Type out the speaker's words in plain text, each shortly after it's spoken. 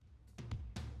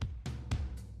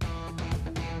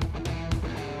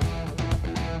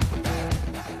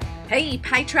Hey,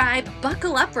 Pi Tribe,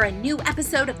 buckle up for a new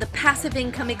episode of the Passive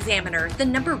Income Examiner, the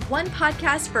 #1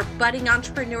 podcast for budding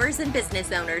entrepreneurs and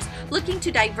business owners looking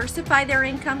to diversify their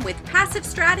income with passive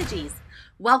strategies.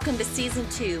 Welcome to Season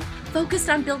 2, focused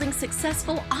on building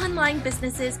successful online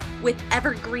businesses with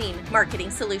evergreen marketing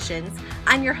solutions.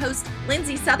 I'm your host,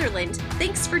 Lindsay Sutherland.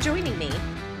 Thanks for joining me.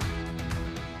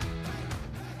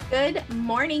 Good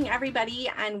morning,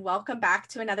 everybody, and welcome back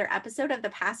to another episode of the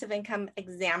Passive Income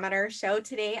Examiner show.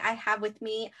 Today, I have with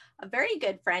me a very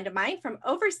good friend of mine from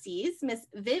overseas, Miss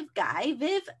Viv Guy.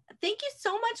 Viv, thank you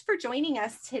so much for joining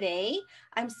us today.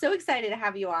 I'm so excited to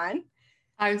have you on.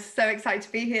 I'm so excited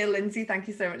to be here, Lindsay. Thank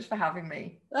you so much for having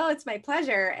me. Oh, it's my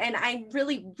pleasure. And I'm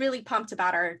really pumped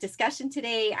about our discussion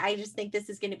today. I just think this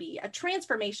is going to be a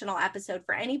transformational episode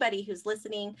for anybody who's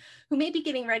listening, who may be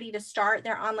getting ready to start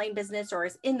their online business or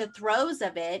is in the throes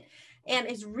of it and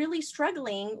is really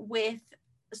struggling with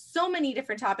so many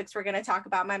different topics we're going to talk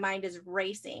about. My mind is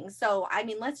racing. So,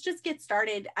 let's just get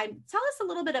started. Tell us a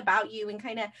little bit about you and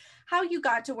kind of how you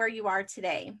got to where you are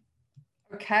today.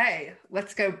 Okay,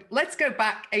 let's go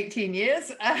back 18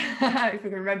 years, if we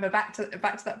can remember back to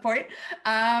that point.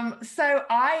 So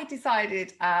I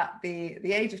decided at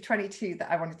the age of 22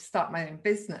 that I wanted to start my own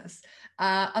business.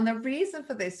 And the reason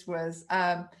for this was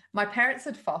my parents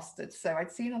had fostered. So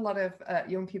I'd seen a lot of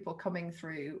young people coming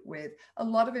through with a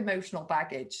lot of emotional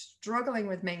baggage, struggling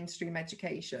with mainstream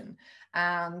education.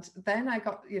 And then I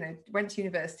went to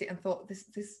university and thought there's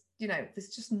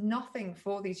just nothing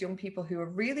for these young people who are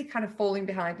really kind of falling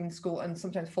behind in school and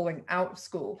sometimes falling out of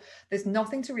school. There's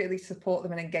nothing to really support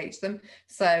them and engage them.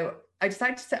 So I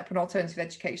decided to set up an alternative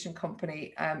education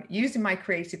company using my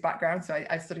creative background. So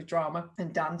I studied drama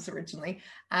and dance originally,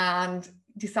 and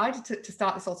decided to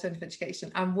start this alternative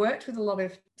education, and worked with a lot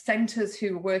of centres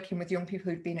who were working with young people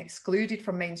who'd been excluded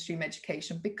from mainstream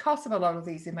education because of a lot of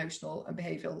these emotional and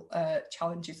behavioural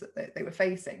challenges that they were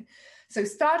facing. So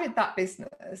started that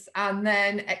business and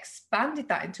then expanded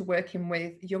that into working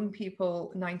with young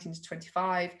people 19 to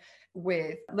 25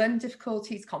 with learning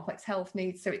difficulties, complex health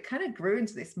needs. So it kind of grew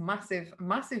into this massive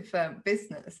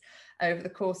business over the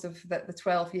course of the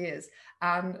 12 years,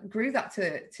 and grew that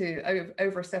to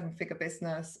over a 7-figure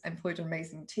business, employed an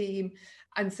amazing team.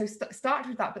 And so started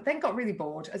with that, but then got really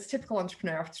bored. As a typical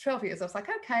entrepreneur, after 12 years, I was like,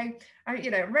 okay,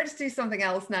 I'm ready to do something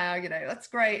else now. That's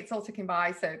great. It's all ticking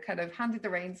by. So kind of handed the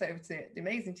reins over to the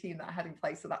amazing team that I had in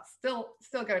place. So that's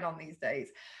still going on these days.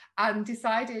 And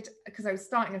decided, because I was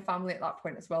starting a family at that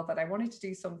point as well, that I wanted to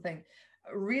do something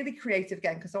really creative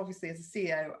again, because obviously as a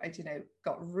CEO, I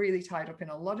got really tied up in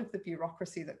a lot of the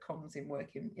bureaucracy that comes in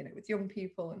working with young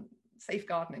people and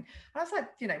safeguarding. And I was like,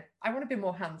 I want to be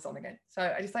more hands-on again.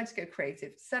 So I decided to go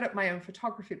creative, set up my own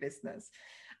photography business.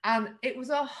 And it was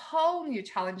a whole new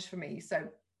challenge for me. So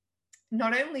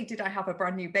not only did I have a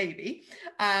brand new baby,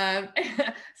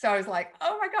 so I was like,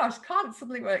 oh my gosh, can't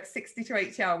suddenly work 60 to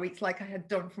 80 hour weeks like I had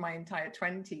done for my entire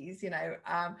 20s.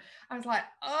 I was like,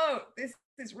 oh, this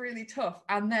is really tough.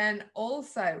 And then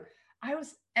also I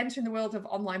was entering the world of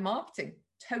online marketing.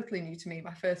 Totally new to me.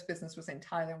 My first business was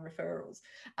entirely on referrals.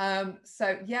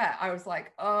 So yeah, I was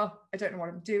like, oh, I don't know what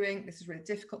I'm doing. This is really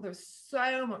difficult. There was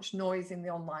so much noise in the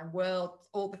online world,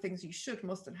 all the things you should,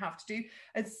 must, and have to do.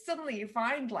 And suddenly you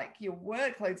find like your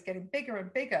workload's getting bigger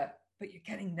and bigger, but you're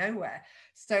getting nowhere.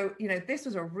 So, this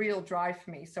was a real drive for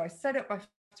me. So I set up my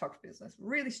photography business,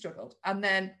 really struggled. And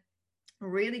then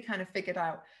really kind of figured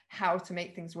out how to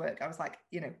make things work. I was like,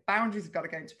 boundaries have got to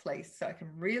go into place so I can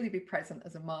really be present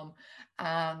as a mum.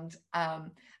 And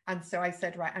so I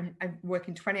said, right, I'm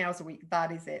working 20 hours a week.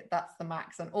 That is it. That's the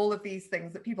max. And all of these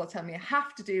things that people are telling me I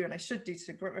have to do and I should do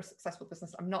to grow a successful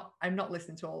business, I'm not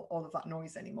listening to all of that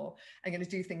noise anymore. I'm going to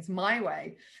do things my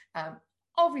way.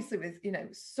 Obviously with,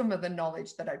 some of the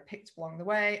knowledge that I picked along the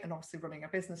way, and obviously running a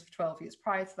business for 12 years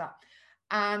prior to that.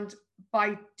 And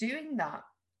by doing that,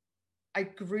 I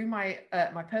grew my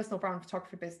personal brand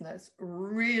photography business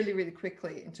really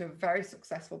quickly into a very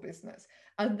successful business.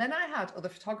 And then I had other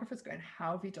photographers going,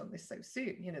 how have you done this so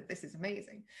soon? This is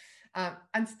amazing.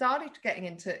 And started getting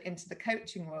into the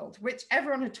coaching world, which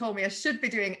everyone had told me I should be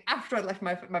doing after I left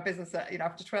my business,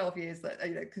 after 12 years, that,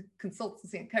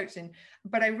 consultancy and coaching.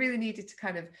 But I really needed to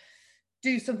kind of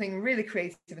do something really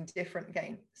creative and different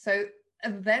again. So,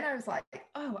 and then I was like,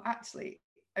 oh, actually,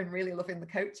 I'm really loving the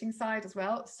coaching side as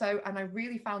well. So, and I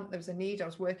really found that there was a need. I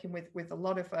was working with a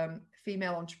lot of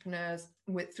female entrepreneurs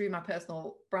through my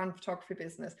personal brand photography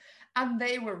business. And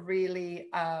they were really,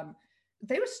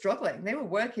 they were struggling. They were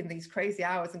working these crazy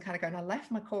hours and kind of going, I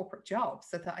left my corporate job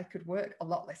so that I could work a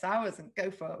lot less hours and go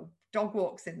for dog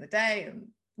walks in the day and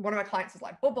one of my clients was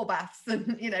like bubble baths,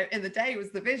 and in the day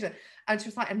was the vision. And she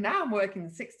was like, and now I'm working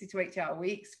 60 to 80-hour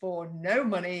weeks for no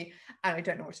money, and I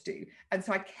don't know what to do. And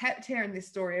so I kept hearing this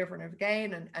story over and over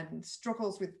again, and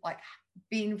struggles with like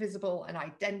being visible and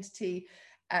identity.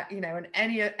 And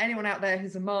anyone out there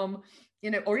who's a mom,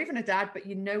 or even a dad, but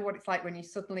what it's like when you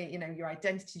suddenly, your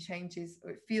identity changes.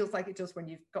 It feels like it does when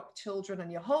you've got children,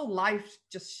 and your whole life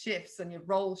just shifts and your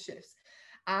role shifts.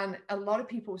 And a lot of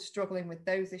people are struggling with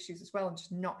those issues as well, and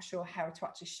just not sure how to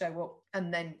actually show up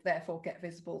and then therefore get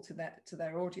visible to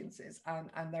their audiences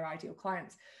and their ideal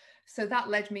clients. So that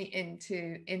led me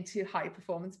into high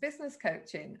performance business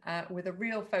coaching, with a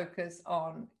real focus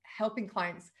on helping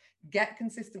clients get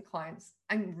consistent clients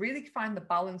and really find the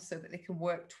balance so that they can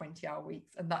work 20-hour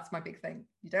weeks. And that's my big thing.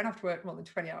 You don't have to work more than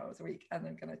 20 hours a week. And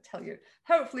I'm going to tell you,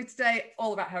 hopefully today,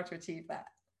 all about how to achieve that.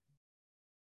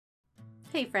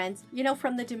 Hey friends,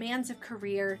 from the demands of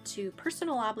career to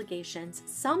personal obligations,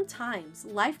 sometimes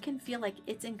life can feel like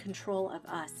it's in control of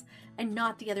us and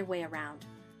not the other way around.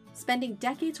 Spending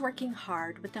decades working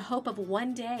hard with the hope of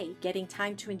one day getting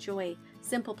time to enjoy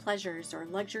simple pleasures or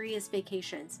luxurious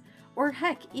vacations, or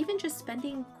heck, even just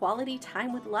spending quality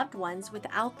time with loved ones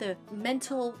without the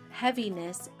mental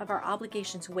heaviness of our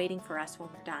obligations waiting for us when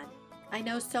we're done. I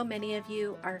know so many of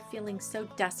you are feeling so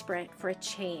desperate for a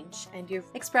change, and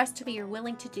you've expressed to me you're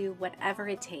willing to do whatever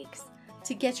it takes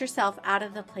to get yourself out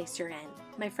of the place you're in.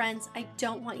 My friends, I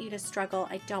don't want you to struggle.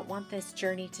 I don't want this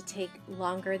journey to take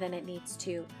longer than it needs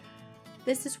to.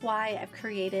 This is why I've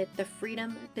created the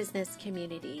Freedom Business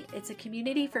Community. It's a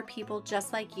community for people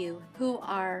just like you who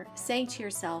are saying to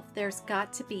yourself, there's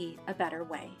got to be a better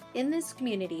way. In this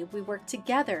community, we work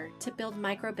together to build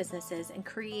micro businesses and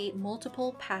create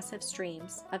multiple passive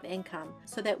streams of income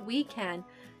so that we can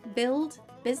build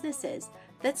businesses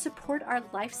that support our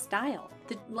lifestyle,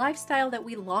 the lifestyle that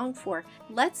we long for.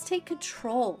 Let's take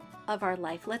control of our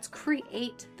life. Let's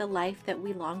create the life that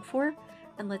we long for,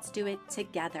 and let's do it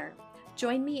together.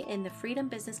 Join me in the Freedom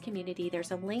Business Community.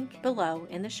 There's a link below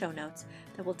in the show notes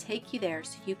that will take you there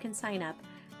so you can sign up,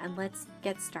 and let's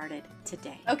get started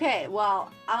today. Okay,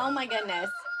 well, oh my goodness.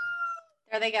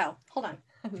 There they go. Hold on.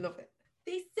 I love it.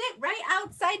 They sit right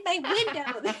outside my window.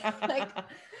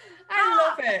 I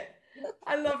love it.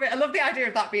 I love it. I love the idea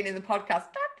of that being in the podcast.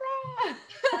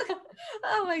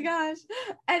 Oh my gosh.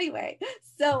 Anyway,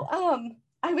 so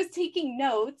I was taking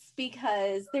notes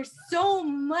because there's so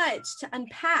much to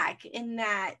unpack in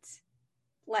that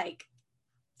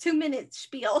 2-minute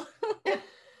spiel.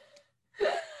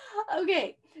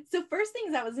 Okay, so first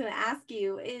things I was going to ask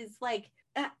you is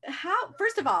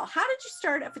first of all, how did you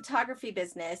start a photography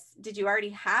business? Did you already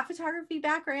have photography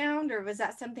background, or was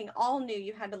that something all new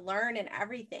you had to learn and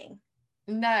everything?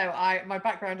 No, my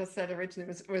background, as I said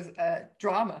originally, was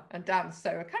drama and dance. So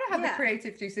I kind of had the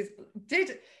creative juices.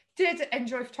 Did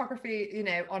enjoy photography,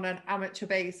 on an amateur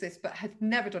basis, but had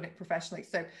never done it professionally.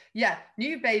 So yeah,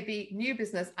 new baby, new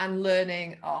business, and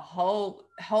learning a whole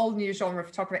new genre of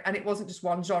photography. And it wasn't just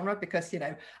one genre, because,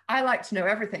 I like to know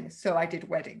everything. So I did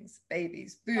weddings,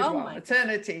 babies, boudoir,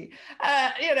 maternity,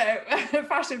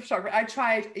 fashion photography. I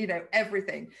tried,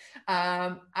 everything.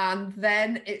 And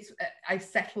then I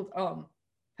settled on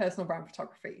personal brand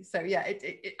photography. So yeah,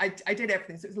 I did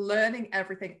everything. So it's learning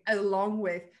everything along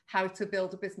with how to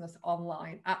build a business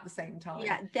online at the same time.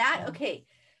 Yeah, okay.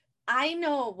 I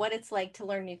know what it's like to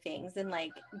learn new things and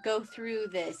go through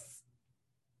this,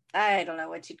 I don't know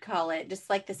what you'd call it, just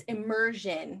this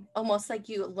immersion, almost like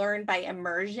you learn by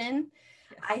immersion.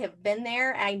 Yes. I have been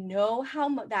there. I know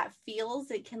how that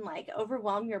feels. It can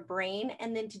overwhelm your brain.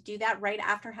 And then to do that right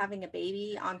after having a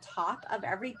baby on top of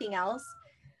everything else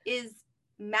is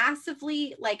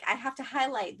massively, I have to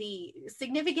highlight the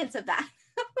significance of that.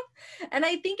 And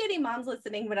I think any moms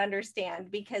listening would understand,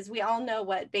 because we all know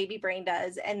what baby brain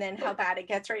does and then how bad it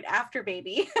gets right after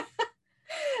baby.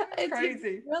 It's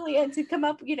crazy. Really, and to come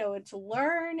up, to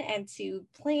learn and to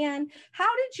plan. How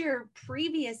did your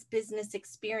previous business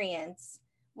experience,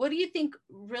 what do you think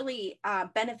really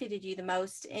benefited you the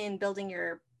most in building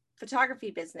your photography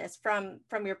business from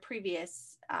your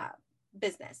previous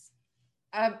business?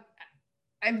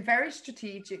 I'm very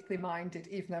strategically minded,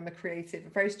 even though I'm a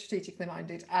creative, very strategically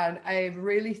minded. And I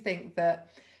really think that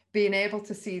being able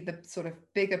to see the sort of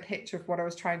bigger picture of what I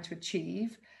was trying to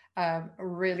achieve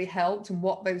really helped, and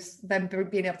then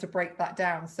being able to break that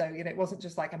down. So, it wasn't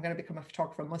just I'm going to become a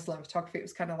photographer, must learn photography. It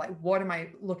was kind of what am I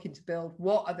looking to build?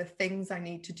 What are the things I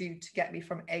need to do to get me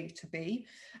from A to B?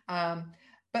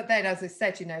 But then, as I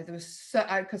said, there was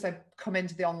because I've come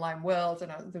into the online world and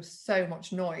there was so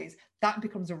much noise. that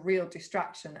becomes a real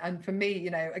distraction. And for me,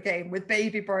 again, with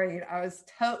baby brain, I was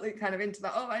totally kind of into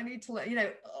that. Oh, I need to learn,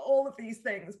 all of these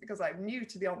things because I'm new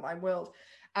to the online world.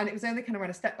 And it was only kind of when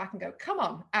I stepped back and go, come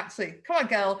on,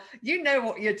 girl, you know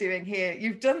what you're doing here.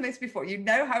 You've done this before. You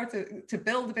know how to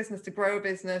build a business, to grow a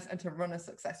business, and to run a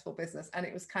successful business. And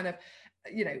it was kind of,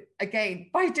 again,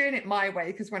 by doing it my way,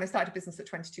 because when I started business at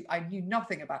 22, I knew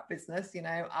nothing about business.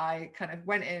 I kind of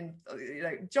went in,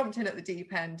 jumped in at the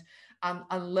deep end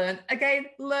and learn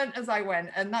as I went.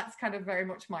 And that's kind of very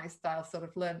much my style, sort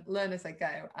of learn as I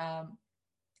go.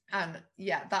 And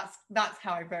yeah, that's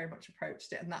how I very much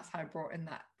approached it. And that's how I brought in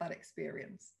that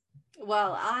experience.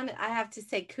 Well, I have to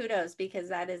say kudos, because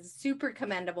that is super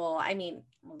commendable. I mean,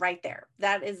 right there,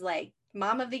 that is like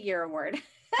Mom of the Year award.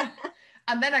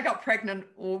 And then I got pregnant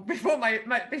before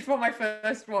my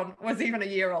first one was even a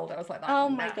year old. I was like, oh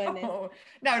my goodness.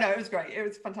 No, it was great. It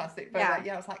was fantastic. But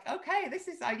I was like, okay, this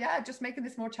is, just making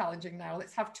this more challenging now.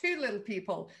 Let's have two little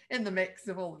people in the mix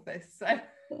of all of this. So.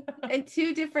 And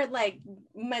two different like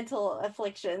mental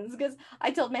afflictions, because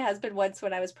I told my husband once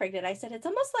when I was pregnant, I said, it's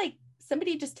almost like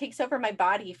somebody just takes over my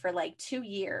body for like 2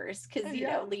 years, because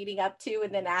leading up to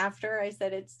and then after, I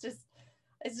said it's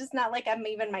just not like I'm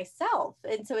even myself.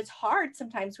 And so it's hard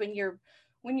sometimes when you're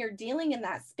dealing in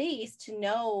that space to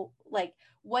know, like,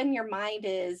 when your mind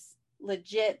is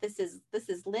legit, this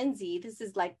is Lindsay, this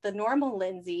is like the normal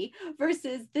Lindsay,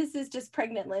 versus this is just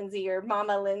pregnant Lindsay or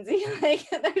mama Lindsay. Like,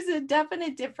 there's a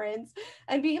definite difference.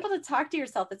 And being able to talk to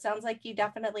yourself, it sounds like you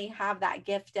definitely have that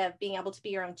gift of being able to be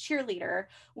your own cheerleader,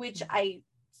 which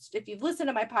if you've listened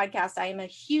to my podcast, I am a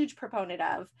huge proponent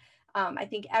of. I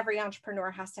think every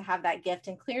entrepreneur has to have that gift,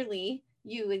 and clearly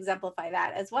you exemplify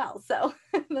that as well. So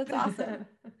that's awesome.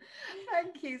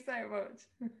 Thank you so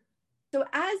much. So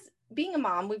as being a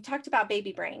mom, we've talked about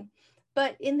baby brain,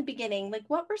 but in the beginning, like,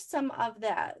 what were some of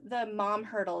the mom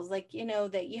hurdles, like,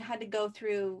 that you had to go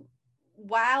through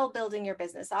while building your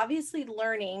business? Obviously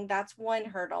learning, that's one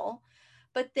hurdle,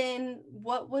 but then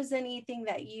what was anything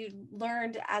that you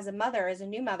learned as a mother, as a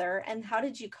new mother, and how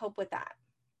did you cope with that?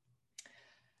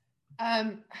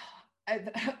 I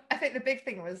think the big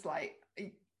thing was like,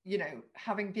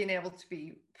 having been able to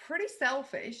be pretty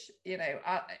selfish, in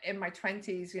my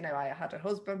 20s, I had a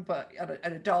husband,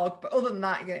 and a dog, but other than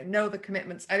that, no other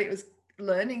commitments. And it was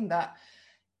learning that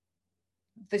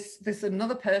there's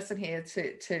another person here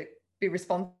to be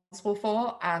responsible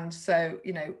for. And so,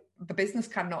 the business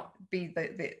cannot be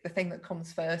the thing that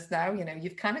comes first now.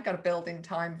 You've kind of got to build in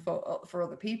time for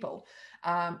other people.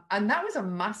 And that was a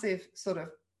massive sort of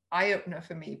eye-opener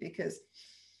for me, because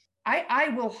I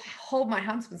will hold my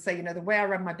hands up and say, the way I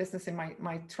ran my business in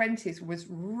my 20s was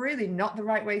really not the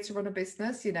right way to run a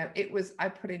business. I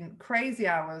put in crazy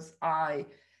hours. I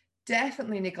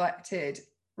definitely neglected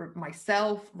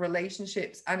myself,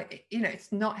 relationships, and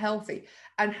it's not healthy.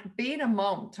 And being a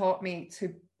mom taught me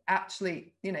to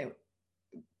actually,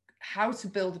 how to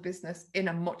build a business in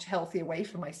a much healthier way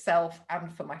for myself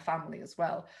and for my family as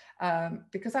well.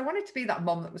 Because I wanted to be that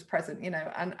mom that was present,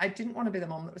 and I didn't want to be the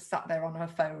mom that was sat there on her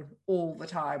phone all the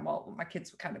time while my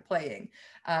kids were kind of playing.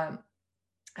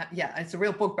 It's a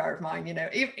real bugbear of mine,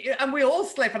 and we all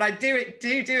slip, and I do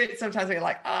it sometimes. We're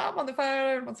like, I'm on the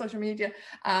phone, I'm on social media,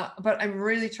 but I'm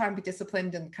really trying to be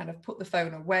disciplined and kind of put the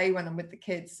phone away when I'm with the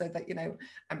kids, so that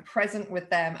I'm present with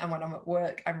them, and when I'm at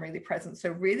work, I'm really present.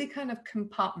 So really kind of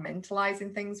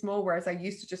compartmentalizing things more, whereas I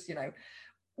used to just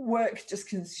work just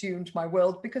consumed my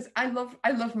world, because I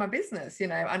love my business,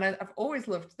 and I've always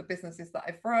loved the businesses that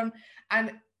I've run,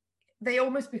 and they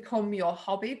almost become your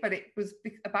hobby. But it was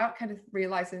about kind of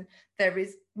realizing there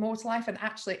is more to life. And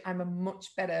actually, I'm a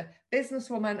much better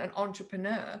businesswoman and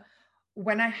entrepreneur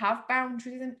when I have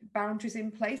boundaries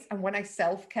in place, and when I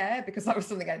self-care, because that was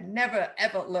something I never,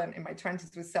 ever learned in my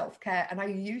 20s, was self-care. And I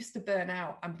used to burn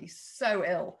out and be so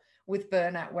ill with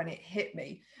burnout when it hit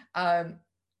me. And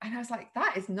I was like,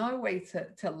 that is no way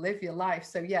to live your life.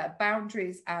 So yeah,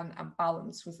 boundaries and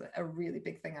balance was a really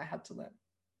big thing I had to learn.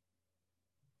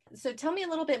 So tell me a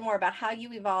little bit more about how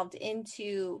you evolved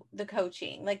into the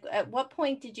coaching. Like, at what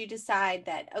point did you decide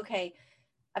that, okay,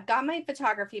 I've got my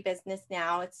photography business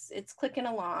now, it's clicking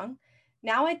along.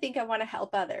 Now I think I want to help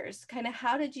others. Kind of,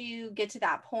 how did you get to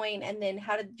that point? And then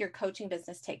how did your coaching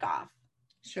business take off?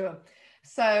 Sure.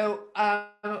 So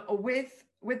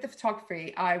with the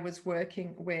photography, I was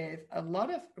working with a lot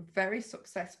of very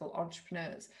successful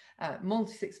entrepreneurs,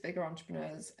 multi-six-figure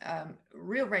entrepreneurs,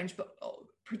 real range, but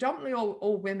predominantly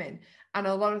all women, and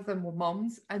a lot of them were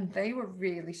moms, and they were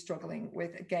really struggling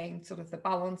with, again, sort of the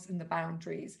balance and the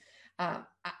boundaries.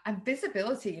 And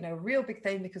visibility, a real big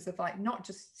thing, because of like not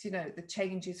just the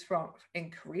changes from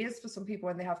in careers for some people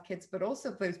when they have kids, but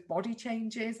also those body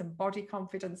changes and body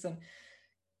confidence, and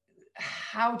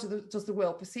how does the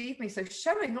world perceive me? So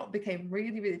showing up became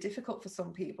really, really difficult for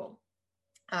some people.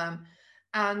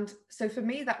 And so for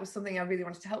me, that was something I really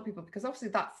wanted to help people, because obviously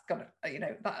that's gonna,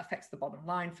 that affects the bottom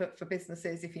line for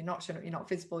businesses. If you're not showing up, you're not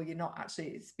visible, you're not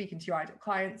actually speaking to your ideal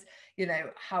clients,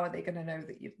 how are they going to know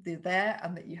that they're there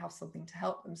and that you have something to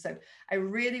help them? So I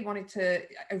really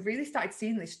started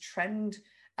seeing this trend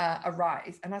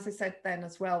arise. And as I said then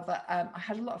as well, that I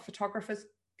had a lot of photographers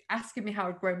asking me how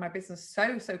I'd grown my business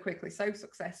so quickly, so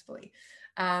successfully.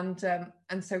 And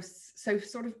so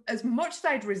sort of, as much as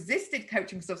I'd resisted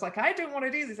coaching, because I was like, I don't want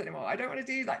to do this anymore, I don't want to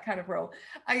do that kind of role,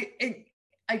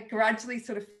 I gradually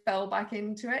sort of fell back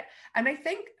into it. And I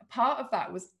think part of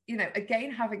that was,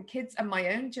 again, having kids, and my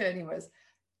own journey was,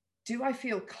 do I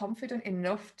feel confident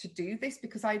enough to do this?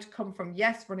 Because I'd come from,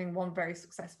 yes, running one very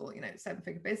successful,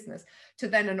 7-figure business, to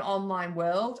then an online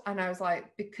world. And I was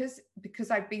like, because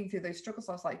I'd been through those struggles,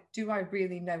 I was like, do I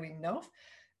really know enough?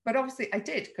 But obviously I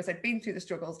did, because I'd been through the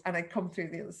struggles and I'd come through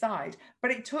the other side. But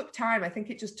it took time. I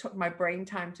think it just took my brain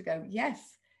time to go,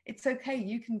 yes, it's okay,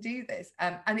 you can do this.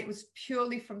 And it was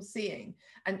purely from seeing.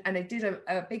 And I did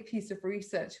a big piece of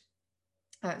research,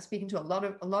 speaking to a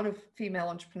lot of female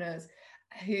entrepreneurs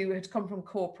who had come from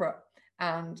corporate,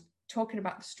 and talking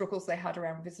about the struggles they had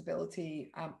around visibility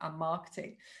and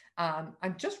marketing,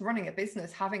 and just running a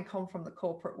business, having come from the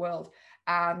corporate world.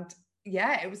 And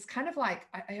yeah, it was kind of like,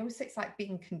 I always say it's like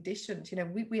being conditioned.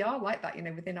 We are like that,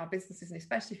 within our businesses, and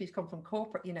especially if you come from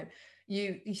corporate,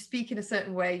 you speak in a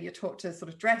certain way, you're taught to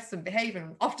sort of dress and behave,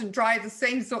 and often drive the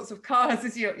same sorts of cars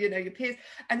as your peers.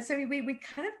 And so we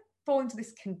kind of fall into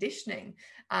this conditioning.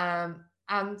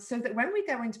 And so that when we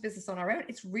go into business on our own,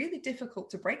 it's really difficult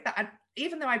to break that. And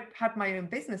even though I had my own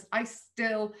business, I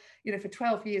still, for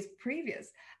 12 years previous,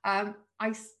 I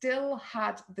still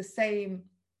had the same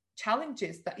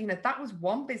challenges. That was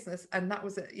one business, and that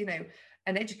was an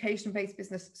education-based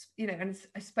business, and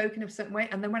I spoke in a certain way.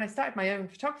 And then when I started my own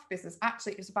photography business,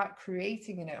 actually it was about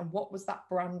creating, and what was that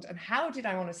brand, and how did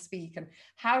I want to speak, and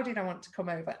how did I want to come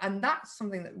over? And that's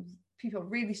something that people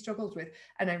really struggled with,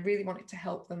 and I really wanted to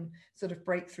help them sort of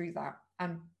break through that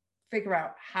and figure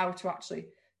out how to actually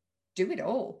do it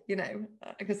all,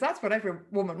 because that's what every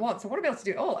woman wants. I want to be able to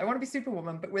do it all. I want to be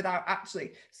Superwoman, but without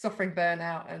actually suffering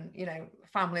burnout and,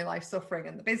 family life suffering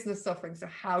and the business suffering. So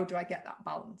how do I get that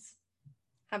balance?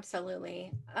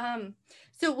 Absolutely.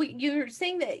 So you're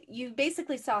saying that you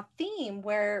basically saw a theme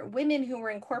where women who were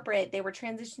in corporate, they were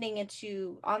transitioning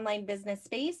into online business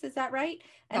space. Is that right?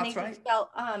 And That's right.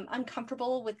 felt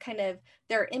uncomfortable with kind of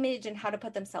their image and how to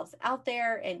put themselves out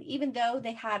there. And even though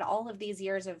they had all of these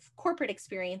years of corporate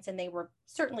experience and they were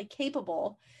certainly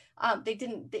capable,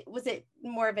 was it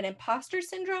more of an imposter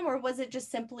syndrome, or was it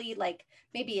just simply like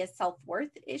maybe a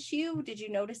self-worth issue? Did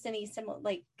you notice any similar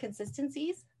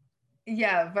consistencies?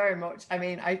 Yeah, very much. I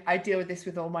mean, I deal with this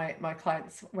with all my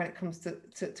clients when it comes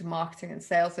to marketing and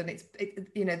sales. And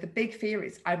the big fear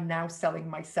is I'm now selling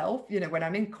myself. When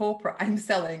I'm in corporate, I'm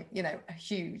selling, a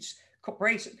huge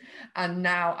corporation. And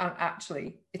now I'm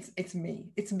actually, it's me.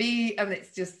 And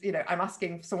it's just, I'm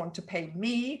asking someone to pay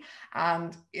me.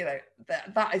 And,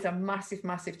 that is a massive,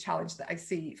 massive challenge that I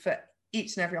see for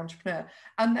each and every entrepreneur.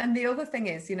 And then the other thing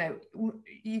is,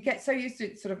 you get so used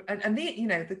to sort of, and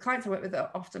the clients I work with are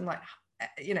often like,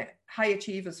 high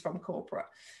achievers from corporate.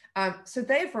 So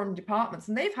they've run departments,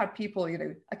 and they've had people,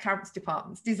 accounts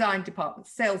departments, design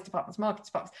departments, sales departments, marketing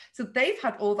departments. So they've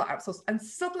had all that outsourced, and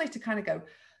suddenly to kind of go,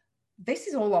 this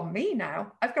is all on me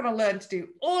now. I've got to learn to do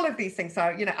all of these things. So,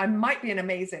 I might be an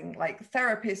amazing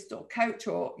therapist or coach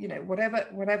or,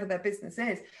 whatever their business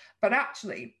is, but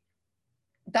actually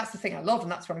that's the thing I love,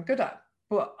 and that's what I'm good at.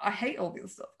 But I hate all the other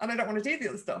stuff, and I don't want to do the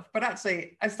other stuff. But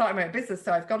actually, I started my own business,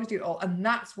 so I've got to do it all. And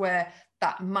that's where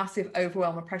that massive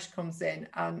overwhelm and pressure comes in.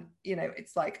 And,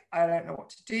 it's like, I don't know what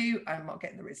to do. I'm not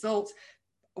getting the results.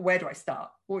 Where do I start?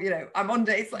 Well, I'm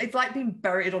under, it's like being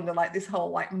buried under this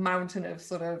whole mountain of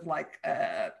sort of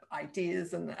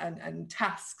ideas and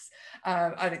tasks.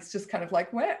 And it's just kind of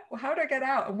how do I get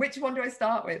out? And which one do I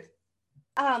start with?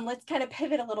 Let's kind of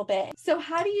pivot a little bit. So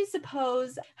how do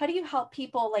you help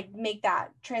people make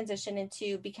that transition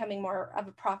into becoming more of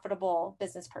a profitable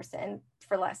business person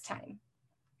for less time?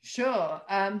 Sure.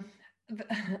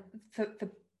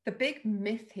 The big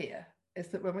myth here is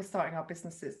that when we're starting our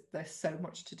businesses, there's so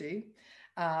much to do.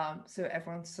 So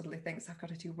everyone suddenly thinks I've got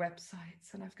to do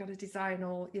websites and I've got to design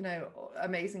all,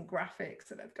 amazing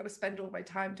graphics, and I've got to spend all my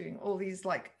time doing all these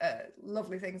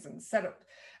lovely things and set up,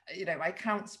 my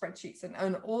account spreadsheets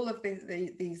and all of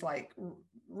these like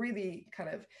really kind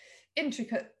of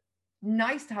intricate,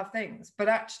 nice to have things. But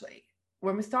actually,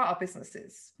 when we start our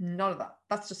businesses, none of that.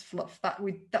 That's just fluff.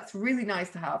 That's really nice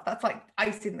to have. That's like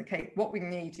icing the cake. What we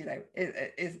need,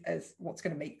 is what's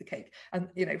going to make the cake. And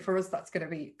for us, that's going to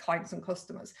be clients and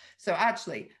customers. So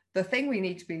actually, the thing we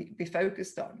need to be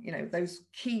focused on, those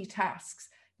key tasks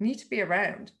need to be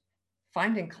around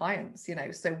finding clients.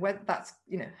 So whether that's,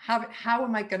 how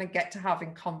am I going to get to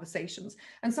having conversations?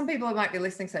 And some people might be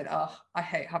listening saying, oh, I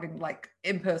hate having like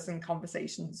in-person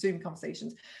conversations, Zoom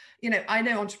conversations. I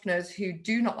know entrepreneurs who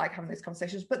do not like having those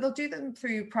conversations, but they'll do them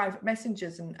through private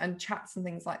messengers and chats and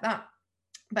things like that.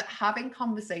 But having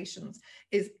conversations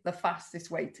is the fastest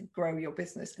way to grow your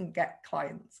business and get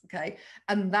clients. Okay.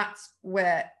 And that's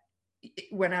where,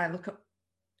 when I look at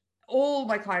all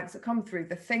my clients that come through,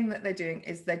 the thing that they're doing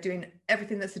is they're doing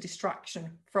everything that's a distraction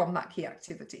from that key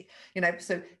activity.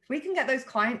 So if we can get those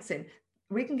clients in,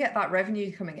 we can get that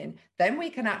revenue coming in, then we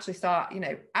can actually start,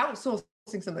 outsourcing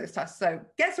some of those tasks. So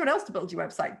get someone else to build your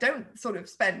website. Don't sort of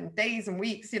spend days and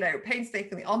weeks,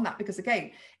 painstakingly on that, because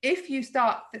again, if you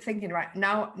start thinking, right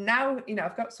now,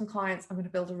 I've got some clients, I'm going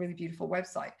to build a really beautiful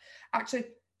website. Actually,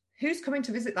 who's coming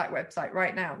to visit that website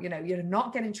right now? You're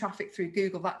not getting traffic through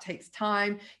Google. That takes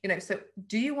time. So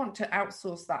do you want to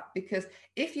outsource that? Because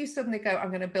if you suddenly go, I'm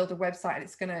going to build a website and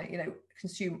it's going to,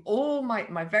 consume all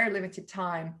my very limited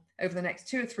time over the next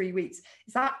 2 or 3 weeks,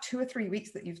 is that 2 or 3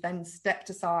 weeks that you've then stepped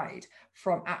aside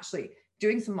from actually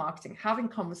doing some marketing, having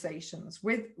conversations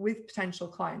with potential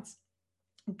clients,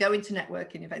 going to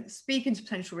networking events, speaking to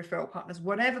potential referral partners,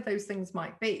 whatever those things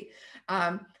might be.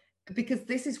 Because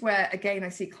this is where, again, I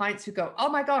see clients who go, oh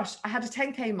my gosh, I had a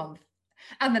 10K month.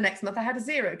 And the next month I had a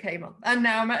 0K month. And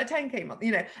now I'm at a 10K month,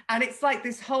 and it's like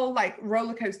this whole like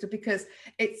roller coaster, because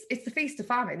it's the feast of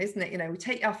famine, isn't it? We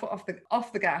take our foot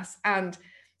off the gas and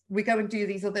we go and do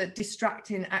these other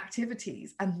distracting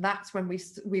activities. And that's when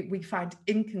we find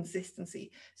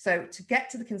inconsistency. So to get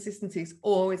to the consistency is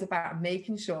always about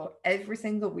making sure every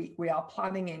single week we are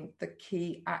planning in the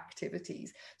key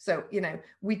activities. So,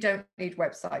 we don't need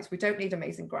websites. We don't need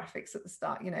amazing graphics at the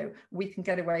start. We can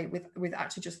get away with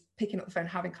actually just picking up the phone,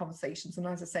 having conversations. And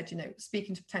as I said,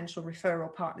 speaking to potential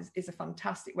referral partners is a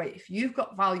fantastic way. If you've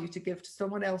got value to give to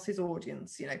someone else's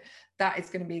audience, that is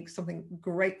going to be something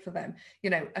great for them.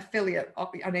 Affiliate,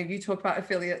 I know you talk about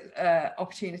affiliate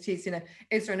opportunities.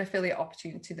 Is there an affiliate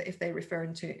opportunity that if they refer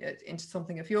into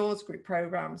something of yours, group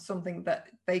program, something that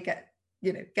they get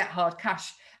hard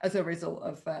cash as a result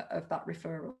of that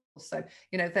referral? So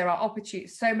there are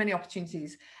so many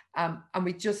opportunities, and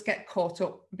we just get caught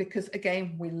up because,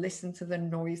 again, we listen to the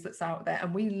noise that's out there,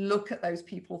 and we look at those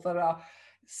people that are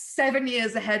 7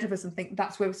 years ahead of us and think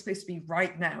that's where we're supposed to be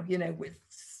right now, with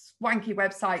swanky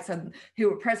websites, and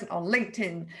who are present on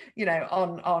LinkedIn,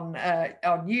 on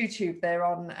YouTube, they're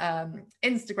on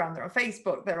Instagram, they're on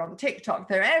Facebook, they're on TikTok,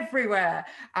 they're everywhere.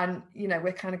 And,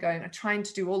 we're kind of trying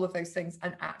to do all of those things,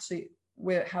 and actually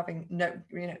we're having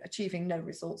achieving no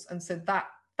results. And so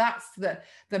that's the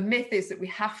myth, is that we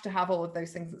have to have all of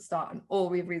those things at start, and all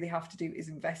we really have to do is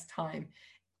invest time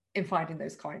in finding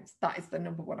those clients. That is the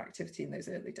number one activity in those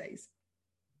early days.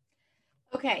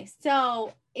 Okay,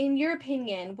 so in your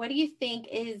opinion, what do you think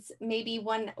is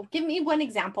give me one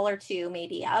example or two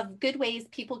maybe of good ways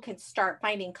people could start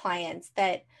finding clients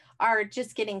that are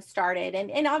just getting started?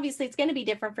 And obviously it's going to be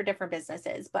different for different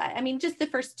businesses, but I mean, just the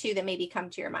first two that maybe come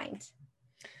to your mind.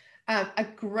 A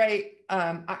great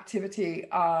activity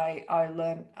I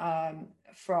learned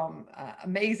from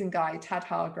amazing guy, Tad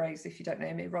Hargraves. If you don't know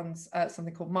him, he runs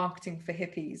something called Marketing for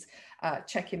Hippies.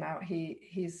 Check him out.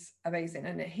 He's amazing.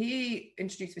 And he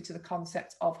introduced me to the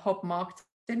concept of hub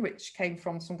marketing, which came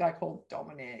from some guy called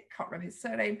Dominic, can't remember his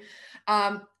surname.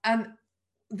 And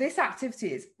this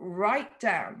activity is write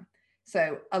down,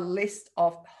 so a list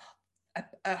of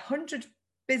 100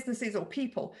 businesses or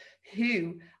people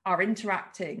who are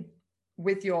interacting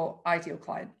with your ideal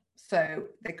client. So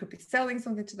they could be selling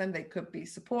something to them, they could be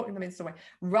supporting them in some way.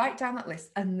 Write down that list,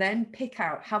 and then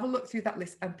have a look through that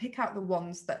list and pick out the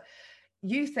ones that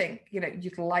you think,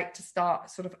 you'd like to start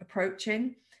sort of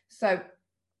approaching. So,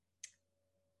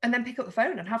 and then pick up the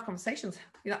phone and have conversations.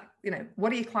 What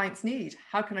do your clients need?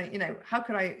 How can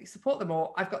I support them?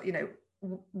 Or I've got,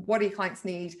 what do your clients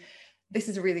need? This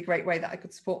is a really great way that I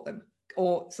could support them.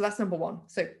 So that's number one.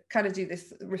 So kind of do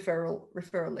this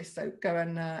referral list. So go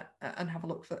and have a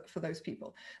look for those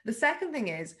people. The second thing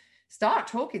is start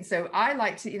talking. So I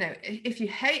like to, if you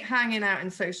hate hanging out in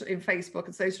Facebook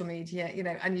and social media,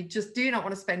 and you just do not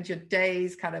want to spend your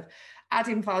days kind of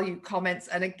adding value comments.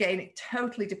 And again, it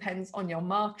totally depends on your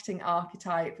marketing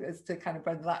archetype as to kind of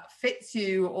whether that fits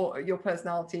you or your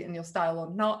personality and your style or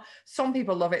not. Some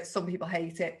people love it, some people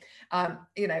hate it.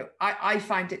 I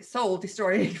find it soul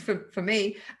destroying for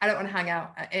me. I don't want to hang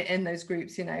out in those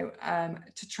groups,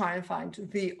 to try and find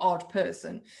the odd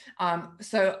person.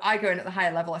 So I go in at the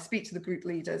higher level, I speak to the group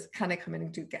leaders. Can I come in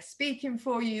and do guest speaking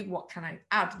for you? What can I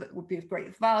add that would be of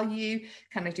great value?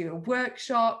 Can I do a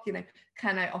workshop?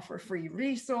 Can I offer a free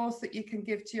resource that you can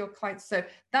give to your clients? So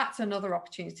that's another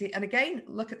opportunity. And again,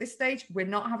 look, at this stage, we're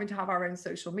not having to have our own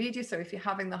social media. So if you're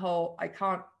having the whole, I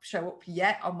can't show up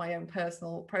yet on my own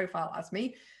personal profile as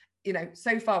me,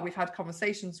 so far we've had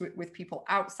conversations with people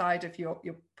outside of your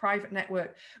private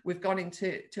network. We've gone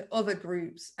into other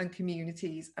groups and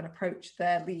communities and approached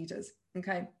their leaders.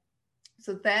 Okay.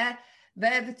 So they're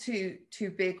the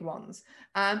two big ones.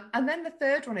 And then the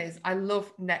third one is, I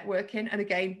love networking. And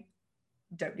again,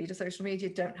 don't need a social media,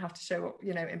 don't have to show up,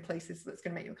 in places that's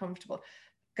going to make you uncomfortable.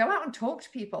 Go out and talk to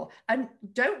people, and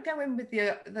don't go in with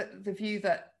the view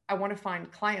that I want to find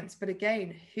clients, but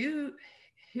again, who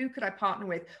could I partner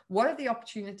with? What are the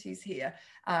opportunities here?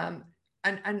 And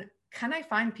can I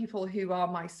find people who are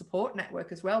my support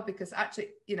network as well? Because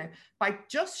actually, by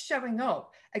just showing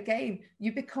up, again,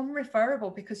 you become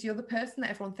referable, because you're the person that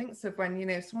everyone thinks of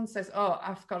when, someone says, oh,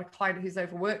 I've got a client who's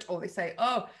overworked, or they say,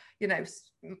 oh,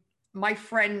 my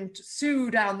friend Sue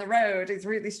down the road is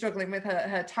really struggling with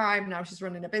her time. Now she's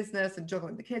running a business and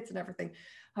juggling the kids and everything.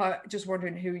 Just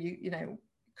wondering who you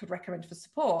could recommend for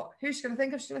support. Who's she going to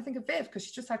think of? She's going to think of Viv, because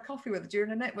she just had coffee with her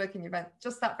during a networking event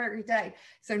just that very day.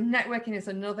 So networking is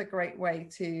another great way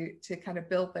to kind of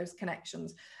build those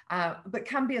connections, but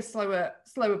can be a slower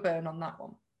burn on that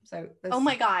one. So oh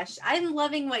my gosh, I'm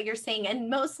loving what you're saying. And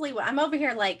mostly I'm over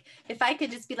here like, if I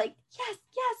could just be like, yes,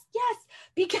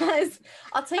 because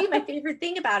I'll tell you my favorite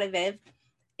thing about it, Viv,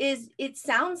 is it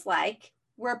sounds like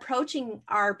we're approaching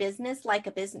our business like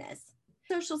a business.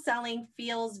 Social selling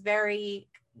feels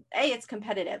it's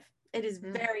competitive. It is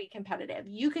very competitive.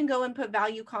 You can go and put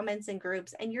value comments in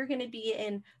groups, and you're going to be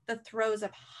in the throes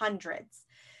of hundreds,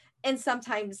 and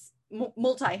sometimes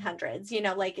multi-hundreds,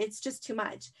 like it's just too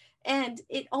much. And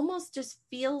it almost just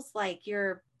feels like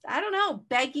you're, I don't know,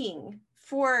 begging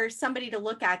for somebody to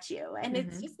look at you. And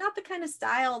it's not the kind of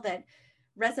style that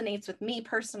resonates with me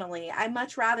personally. I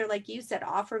much rather, like you said,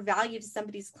 offer value to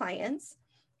somebody's clients,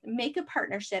 make a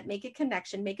partnership, make a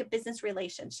connection, make a business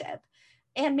relationship,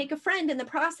 and make a friend in the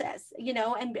process,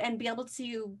 and be able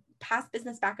to pass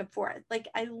business back and forth. Like,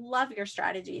 I love your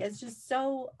strategy. It's just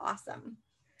so awesome.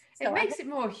 It makes it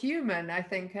more human, I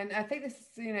think. And I think this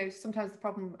is, sometimes the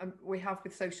problem we have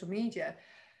with social media,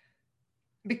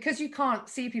 because you can't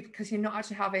see people, because you're not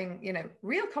actually having,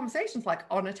 real conversations like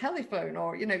on a telephone,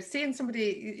 or, seeing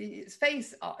somebody's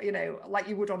face, like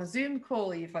you would on a Zoom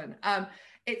call even.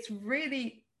 It's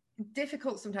really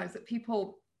difficult sometimes that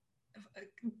people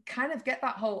kind of get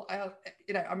that whole,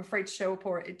 I'm afraid to show up,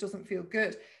 or it doesn't feel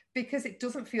good, because it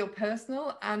doesn't feel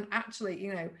personal. And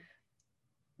actually,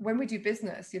 when we do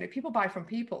business, people buy from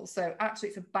people. So actually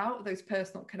it's about those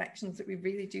personal connections that we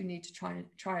really do need to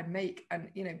try and make.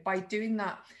 And, by doing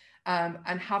that,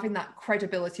 and having that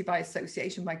credibility by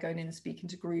association, by going in and speaking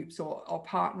to groups or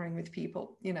partnering with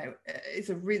people, it's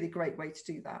a really great way to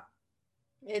do that.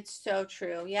 It's so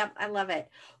true. Yep. I love it.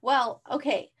 Well,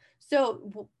 okay.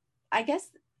 So I guess,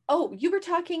 you were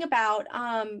talking about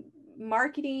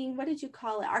marketing. What did you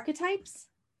call it? Archetypes?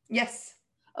 Yes.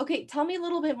 Okay. Tell me a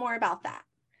little bit more about that.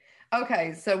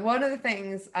 Okay, so one of the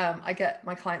things I get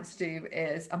my clients to do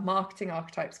is a marketing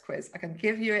archetypes quiz. I can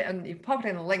give you it, and you pop it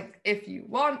in a link if you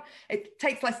want. It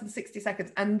takes less than 60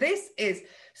 seconds. And this is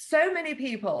so many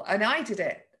people, and I did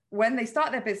it when they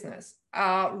start their business,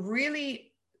 are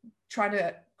really trying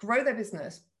to grow their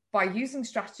business by using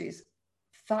strategies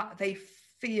that they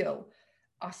feel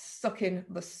are sucking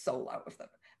the soul out of them.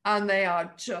 And they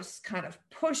are just kind of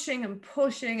pushing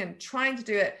and trying to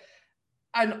do it.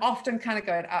 And often kind of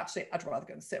going, actually, I'd rather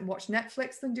go and sit and watch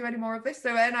Netflix than do any more of this.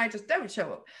 So then I just don't show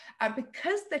up. And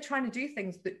because they're trying to do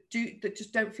things that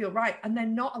just don't feel right, and they're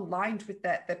not aligned with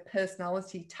their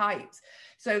personality types.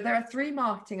 So there are 3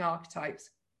 marketing archetypes.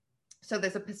 So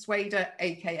there's a persuader,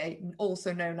 aka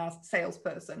also known as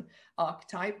salesperson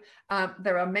archetype.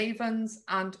 There are mavens,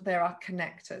 and there are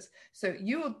connectors. So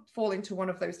you will fall into one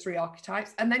of those 3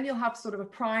 archetypes, and then you'll have sort of a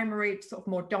primary, sort of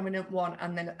more dominant one,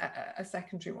 and then a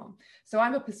secondary one. So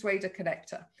I'm a persuader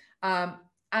connector.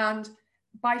 And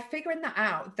by figuring that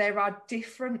out, there are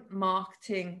different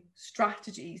marketing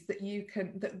strategies that you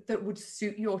can that would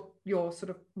suit your sort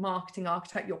of marketing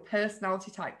archetype, your personality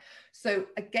type. So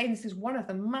again, this is one of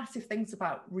the massive things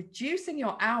about reducing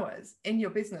your hours in your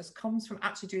business, comes from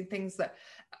actually doing things that,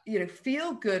 you know,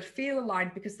 feel good, feel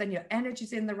aligned, because then your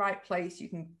energy's in the right place. You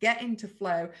can get into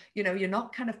flow. You know, you're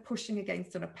not kind of pushing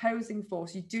against an opposing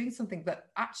force. You're doing something that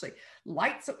actually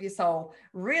lights up your soul,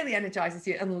 really energizes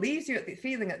you, and leaves you at the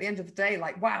feeling at the end of the day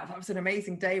like, wow, that was an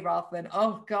amazing day, rather than,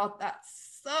 oh God, that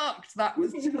sucked. That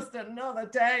was just another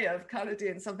day of kind of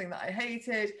doing something that I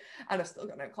hated, and I've still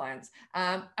got no clients.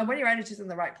 And when your energy is in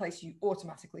the right place, you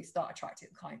automatically start attracting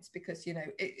clients, because, you know,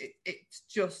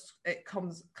 it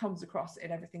comes across in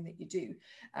everything that you do.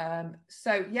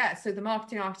 So the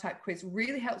marketing archetype quiz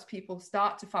really helps people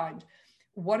start to find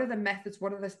what are the methods,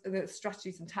 what are the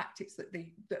strategies and tactics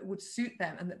that would suit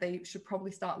them, and that they should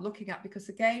probably start looking at. Because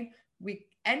again, we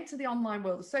enter the online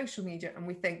world of social media and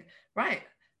we think, right,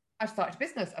 I've started a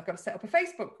business, I've got to set up a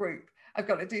Facebook group, I've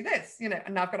got to do this, you know,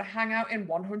 and I've got to hang out in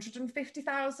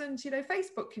 150,000, you know,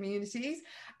 Facebook communities.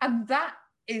 And that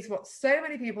is what so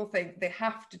many people think they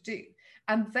have to do.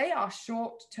 And they are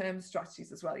short-term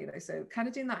strategies as well, you know, so kind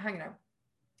of doing that hanging out.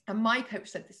 And my coach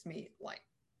said this to me like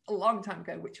a long time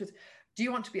ago, which was, do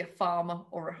you want to be a farmer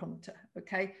or a hunter?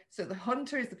 Okay. So the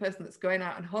hunter is the person that's going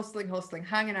out and hustling,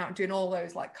 hanging out and doing all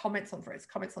those like comments on threads,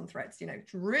 you know,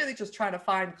 really just trying to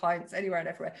find clients anywhere and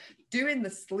everywhere, doing the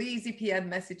sleazy PM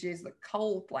messages, the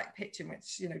cold like pitching,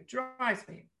 which, you know, drives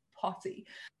me potty.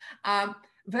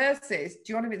 Versus, do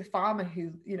you want to be the farmer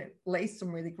who, you know, lays some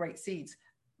really great seeds?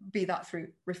 Be that through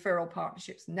referral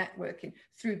partnerships, networking,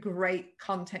 through great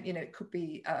content, you know, it could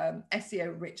be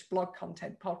SEO rich blog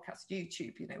content, podcast,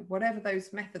 YouTube, you know, whatever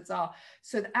those methods are,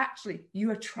 so that actually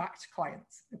you attract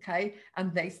clients, okay,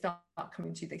 and they start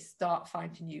coming to you, they start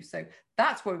finding you. So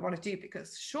that's what we want to do,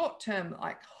 because short-term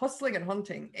like hustling and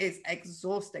hunting is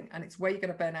exhausting, and it's where you're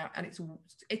going to burn out, and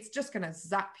it's just going to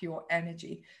zap your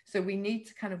energy. So we need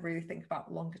to kind of really think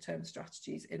about longer term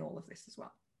strategies in all of this as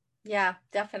well. Yeah,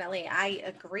 definitely. I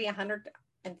agree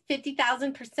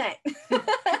 150,000%.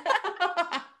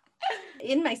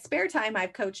 In my spare time,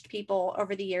 I've coached people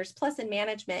over the years, plus in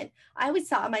management. I always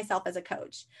saw myself as a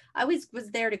coach. I always was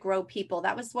there to grow people.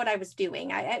 That was what I was doing.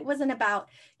 It wasn't about,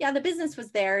 the business was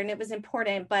there and it was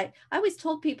important, but I always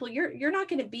told people, you're not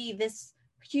going to be this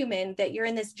human that you're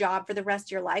in this job for the rest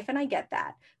of your life. And I get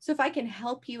that. So if I can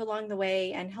help you along the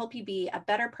way and help you be a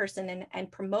better person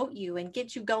and promote you and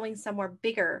get you going somewhere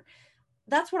bigger,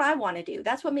 that's what I want to do.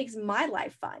 That's what makes my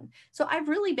life fun. So I've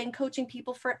really been coaching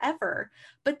people forever,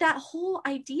 but that whole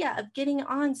idea of getting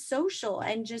on social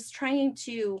and just trying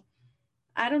to,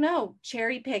 I don't know,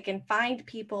 cherry pick and find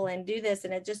people and do this.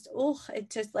 And it just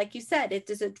like you said,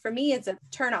 for me, it's a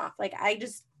turn off. Like, I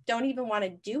just don't even want to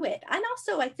do it. And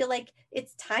also I feel like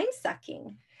it's time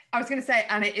sucking. I was going to say,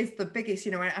 and it is the biggest,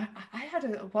 you know, I had a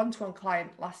one-to-one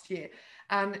client last year,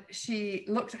 and she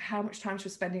looked at how much time she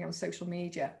was spending on social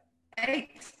media.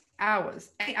 8 hours.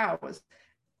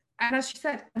 And as she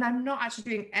said, and I'm not actually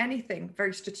doing anything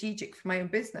very strategic for my own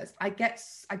business. I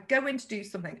go in to do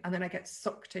something, and then I get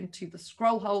sucked into the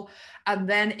scroll hole, and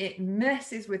then it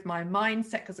messes with my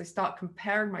mindset, because I start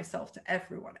comparing myself to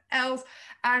everyone else.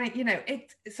 And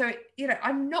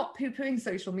I'm not poo-pooing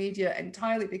social media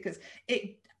entirely, because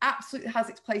it absolutely has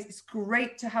its place. It's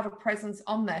great to have a presence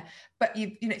on there, but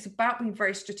it's about being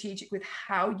very strategic with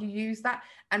how you use that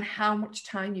and how much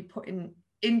time you put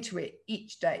into it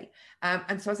each day.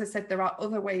 And so, as I said, there are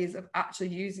other ways of actually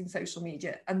using social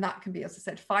media, and that can be, as I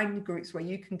said, finding groups where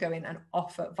you can go in and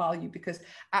offer value, because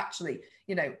actually,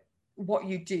 what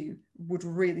you do would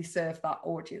really serve that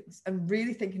audience, and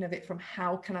really thinking of it from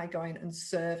how can I go in and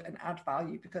serve and add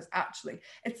value, because actually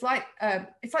it's like the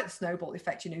snowball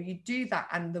effect. You do that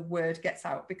and the word gets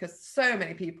out, because so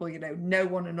many people know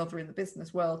one another in the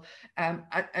business world, and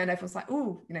everyone's like,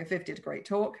 oh, Viv did a great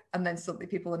talk, and then suddenly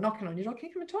people are knocking on your door, can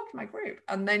you come and talk to my group?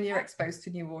 And then you're exposed to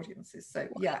new audiences. So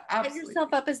yeah, absolutely. Set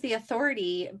yourself up as the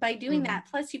authority by doing that,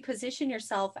 plus you position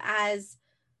yourself as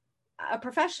a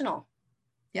professional.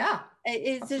 Yeah.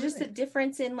 Is there just a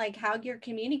difference in like how you're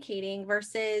communicating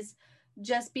versus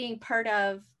just being part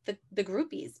of the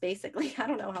groupies, basically? I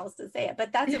don't know how else to say it,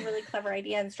 but that's a really clever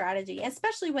idea and strategy,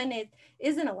 especially when it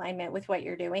is in alignment with what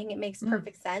you're doing. It makes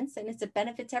perfect sense, and it's a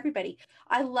benefit to everybody.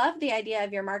 I love the idea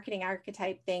of your marketing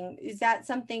archetype thing. Is that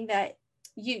something that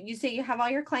you say you have all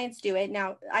your clients do it?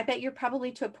 Now, I bet you're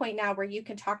probably to a point now where you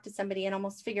can talk to somebody and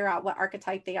almost figure out what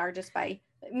archetype they are just by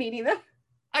meeting them.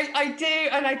 I do,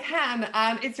 and I can,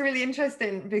 and it's really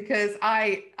interesting because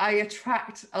I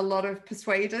attract a lot of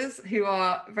persuaders who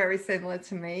are very similar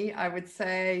to me. I would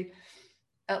say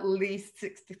at least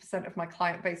 60% of my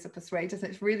client base are persuaders.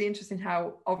 And it's really interesting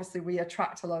how obviously we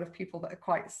attract a lot of people that are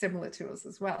quite similar to us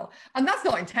as well. And that's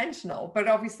not intentional, but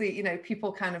obviously, you know,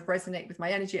 people kind of resonate with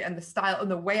my energy and the style and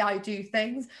the way I do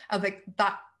things. I think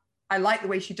that I like the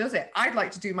way she does it. I'd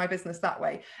like to do my business that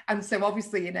way. And so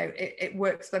obviously, you know, it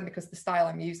works then because the style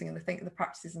I'm using and the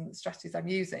practices and the strategies I'm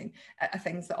using are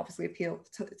things that obviously appeal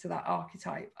to that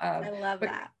archetype. I love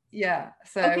that. Yeah.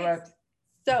 So, okay.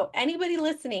 So anybody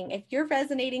listening, if you're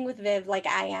resonating with Viv like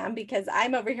I am, because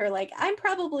I'm over here like, I'm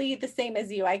probably the same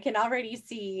as you. I can already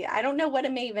see, I don't know what a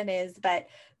maven is, but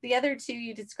the other two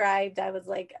you described, I was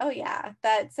like, oh yeah,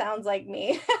 that sounds like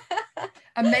me.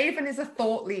 A maven is a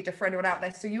thought leader for anyone out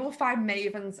there. So you'll find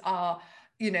mavens are,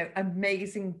 you know,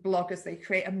 amazing bloggers. They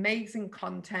create amazing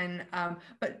content,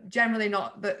 but generally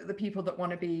not the people that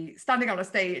want to be standing on a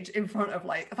stage in front of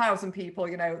like 1,000 people.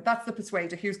 You know, that's the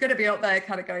persuader who's going to be up there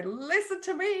kind of going, listen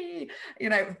to me, you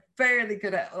know, fairly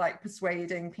good at like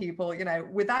persuading people, you know,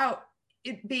 without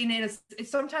it being in a,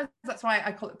 sometimes that's why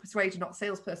I call it persuader, not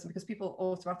salesperson, because people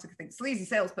automatically think sleazy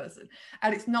salesperson,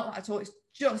 and it's not at all. It's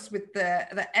just with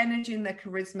the energy and the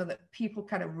charisma that people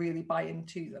kind of really buy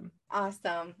into them.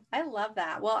 Awesome. I love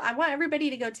that. Well, I want everybody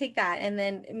to go take that and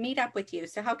then meet up with you.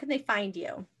 So how can they find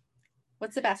you?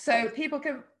 What's the best So place?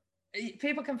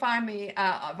 people can find me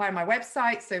via my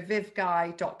website, so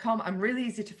vivguy.com. I'm really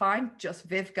easy to find, just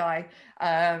VivGuy.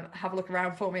 Have a look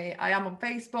around for me. I am on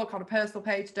Facebook on a personal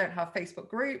page, don't have Facebook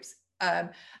groups, and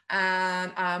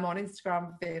I'm on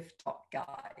Instagram,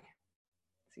 viv.guy.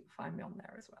 So you can find me on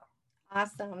there as well.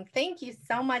 Awesome. Thank you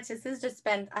so much. This has just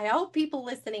been, I hope people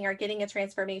listening are getting a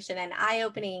transformation and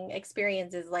eye-opening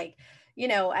experiences. Like, you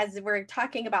know, as we're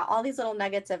talking about all these little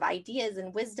nuggets of ideas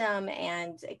and wisdom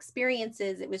and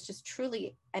experiences, it was just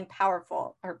truly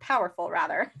powerful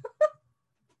rather.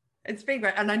 It's been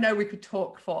great. And I know we could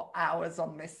talk for hours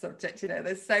on this subject, you know,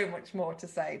 there's so much more to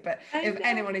say, but if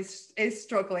anyone is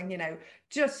struggling, you know,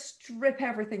 just strip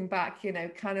everything back, you know,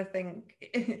 kind of think,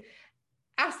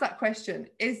 ask that question,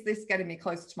 is this getting me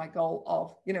closer to my goal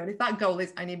of, you know, and if that goal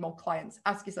is I need more clients,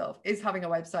 ask yourself, is having a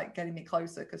website getting me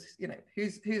closer? Because, you know,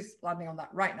 who's landing on that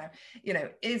right now? You know,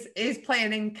 is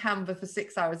playing in Canva for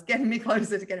 6 hours getting me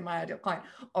closer to getting my ideal client?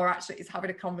 Or actually is having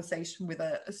a conversation with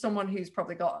someone who's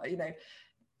probably got, you know,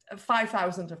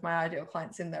 5,000 of my ideal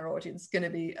clients in their audience going to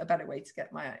be a better way to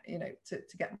get my, you know, to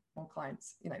get more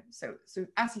clients, you know, so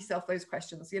ask yourself those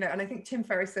questions, you know. And I think Tim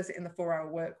Ferriss says it in the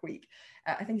 4-Hour Work Week.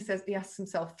 I think he asks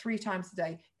himself 3 times a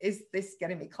day, is this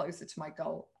getting me closer to my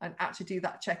goal? And actually do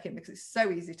that check-in, because it's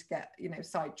so easy to get, you know,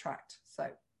 sidetracked. So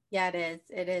yeah, it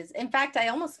is. In fact, I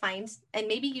almost find, and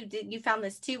maybe you found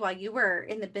this too while you were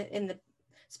in the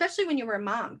especially when you were a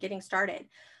mom getting started,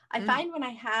 I find when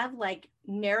I have like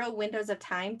narrow windows of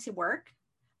time to work,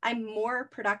 I'm more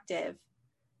productive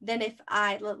than if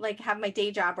I like have my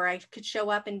day job where I could show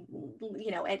up and,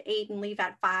 you know, at 8 and leave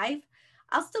at 5.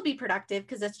 I'll still be productive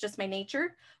because that's just my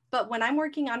nature. But when I'm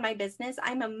working on my business,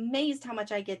 I'm amazed how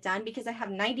much I get done because I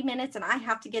have 90 minutes and I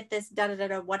have to get this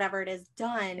whatever it is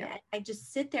done. Yeah. I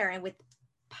just sit there and with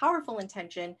powerful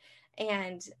intention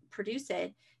and produce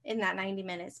it in that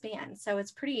 90-minute span. So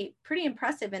it's pretty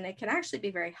impressive, and it can actually be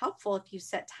very helpful if you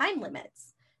set time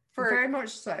limits. Very much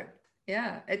so.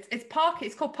 Yeah, it's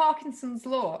called Parkinson's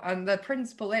law, and the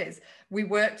principle is we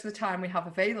work to the time we have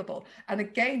available. And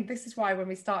again, this is why when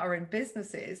we start our own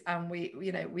businesses and we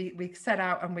set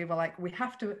out and we were like, we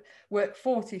have to work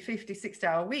 40, 50,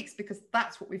 60-hour weeks, because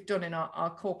that's what we've done in our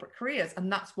corporate careers, and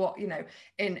that's what, you know,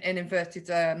 in inverted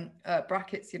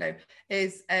brackets, you know,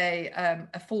 is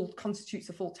constitutes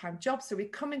a full-time job. So we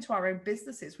come into our own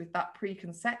businesses with that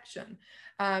preconception.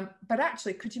 But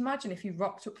actually, could you imagine if you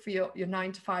rocked up for your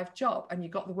 9-to-5 job and you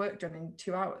got the work done in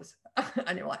 2 hours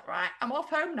and you're like, right, I'm off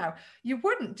home now? You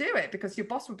wouldn't do it, because your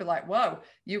boss would be like, whoa,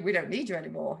 we don't need you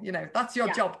anymore. You know, that's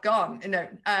your job gone, you know,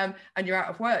 and you're out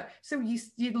of work. So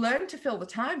you learn to fill the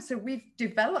time. So we've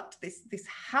developed this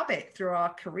habit through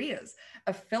our careers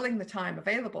of filling the time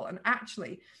available. And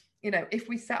actually, you know, if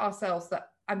we set ourselves that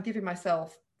I'm giving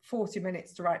myself 40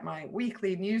 minutes to write my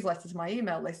weekly newsletter to my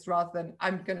email list, rather than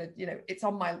I'm going to, you know, it's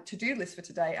on my to-do list for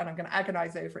today and I'm going to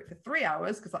agonize over it for 3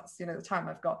 hours because that's, you know, the time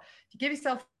I've got. If you give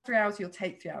yourself 3 hours, you'll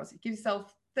take 3 hours. If you give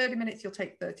yourself 30 minutes, you'll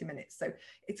take 30 minutes. So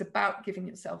it's about giving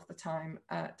yourself the time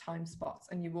spots,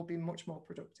 and you will be much more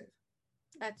productive.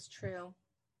 That's true.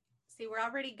 See, we're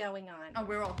already going on. Oh,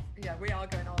 we are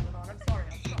going on and on. I'm sorry.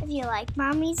 If you like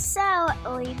Mommy So,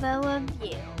 leave a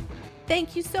review.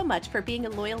 Thank you so much for being a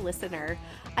loyal listener.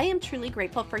 I am truly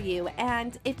grateful for you.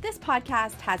 And if this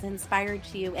podcast has inspired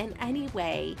you in any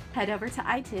way, head over to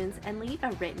iTunes and leave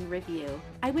a written review.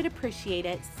 I would appreciate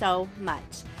it so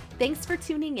much. Thanks for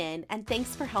tuning in, and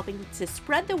thanks for helping to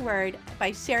spread the word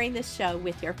by sharing this show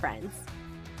with your friends.